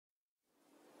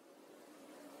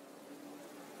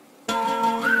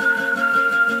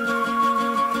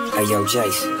Hey, yo,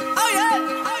 Jace. Oh, yeah.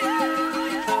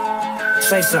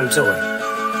 Say something to her.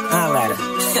 Holla at her.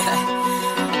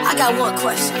 I got one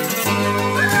question.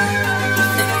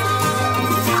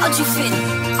 How'd you fit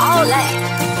all that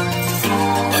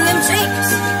in them jeans?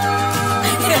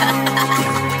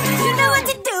 You know what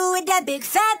to do with that big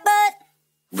fat butt.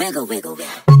 Wiggle, wiggle,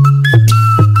 wiggle.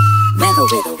 Wiggle,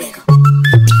 wiggle, wiggle.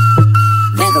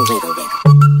 Wiggle, wiggle, wiggle.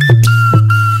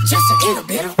 Just a little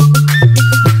bit of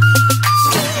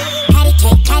patty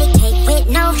cake with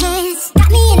no hands. Got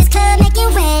me in this club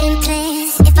making wedding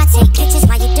plans. If I take pictures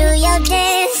while you do your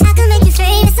dance, I can make you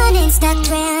famous on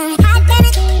Instagram. Hot damn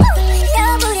it,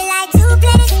 your booty like two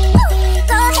planets.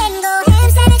 Go ahead and go ham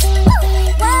sandwich.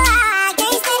 Whoa, I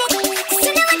can't stand it, 'cause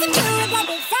you know what to do with that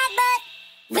big fat butt.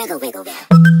 Wiggle, wiggle, wiggle.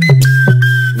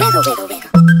 Wiggle, wiggle,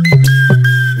 wiggle.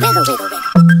 Wiggle, wiggle, wiggle.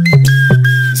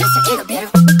 Just a little bit of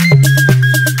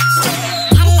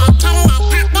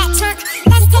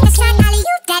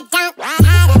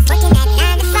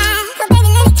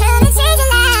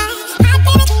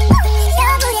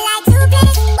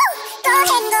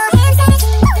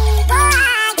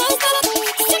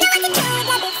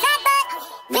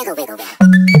wiggle, wiggle, wiggle. Wiggle, wiggle, wiggle.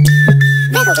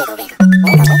 Wiggle, wiggle, wiggle.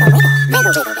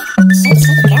 Wiggle, wiggle, wiggle. Shake it,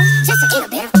 shake it, girl. Just a little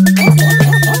bit.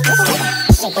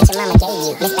 Shake what your mama gave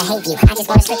you. Misbehave you. I just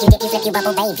wanna strip you, dip you, flip you,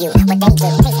 bubble babe you. What they do.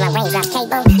 Taste my raindrop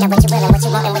cable. Now what you will and what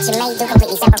you want and what you may do.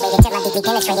 Completely separated till I deeply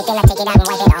penetrated. Then I take it out and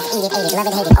wipe it off. Eat it, ate it, love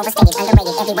it, hate it, overstated,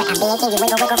 underrated. Everywhere I've been, can you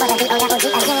wiggle, wiggle for the B-O-double-G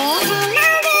again?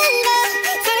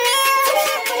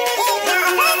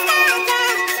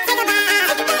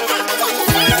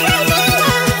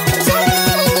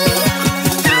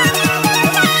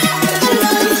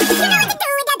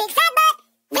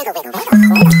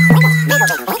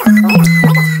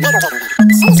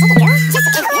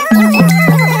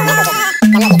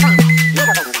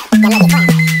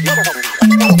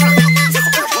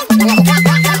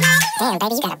 Damn,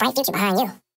 baby, you got a bright future behind you.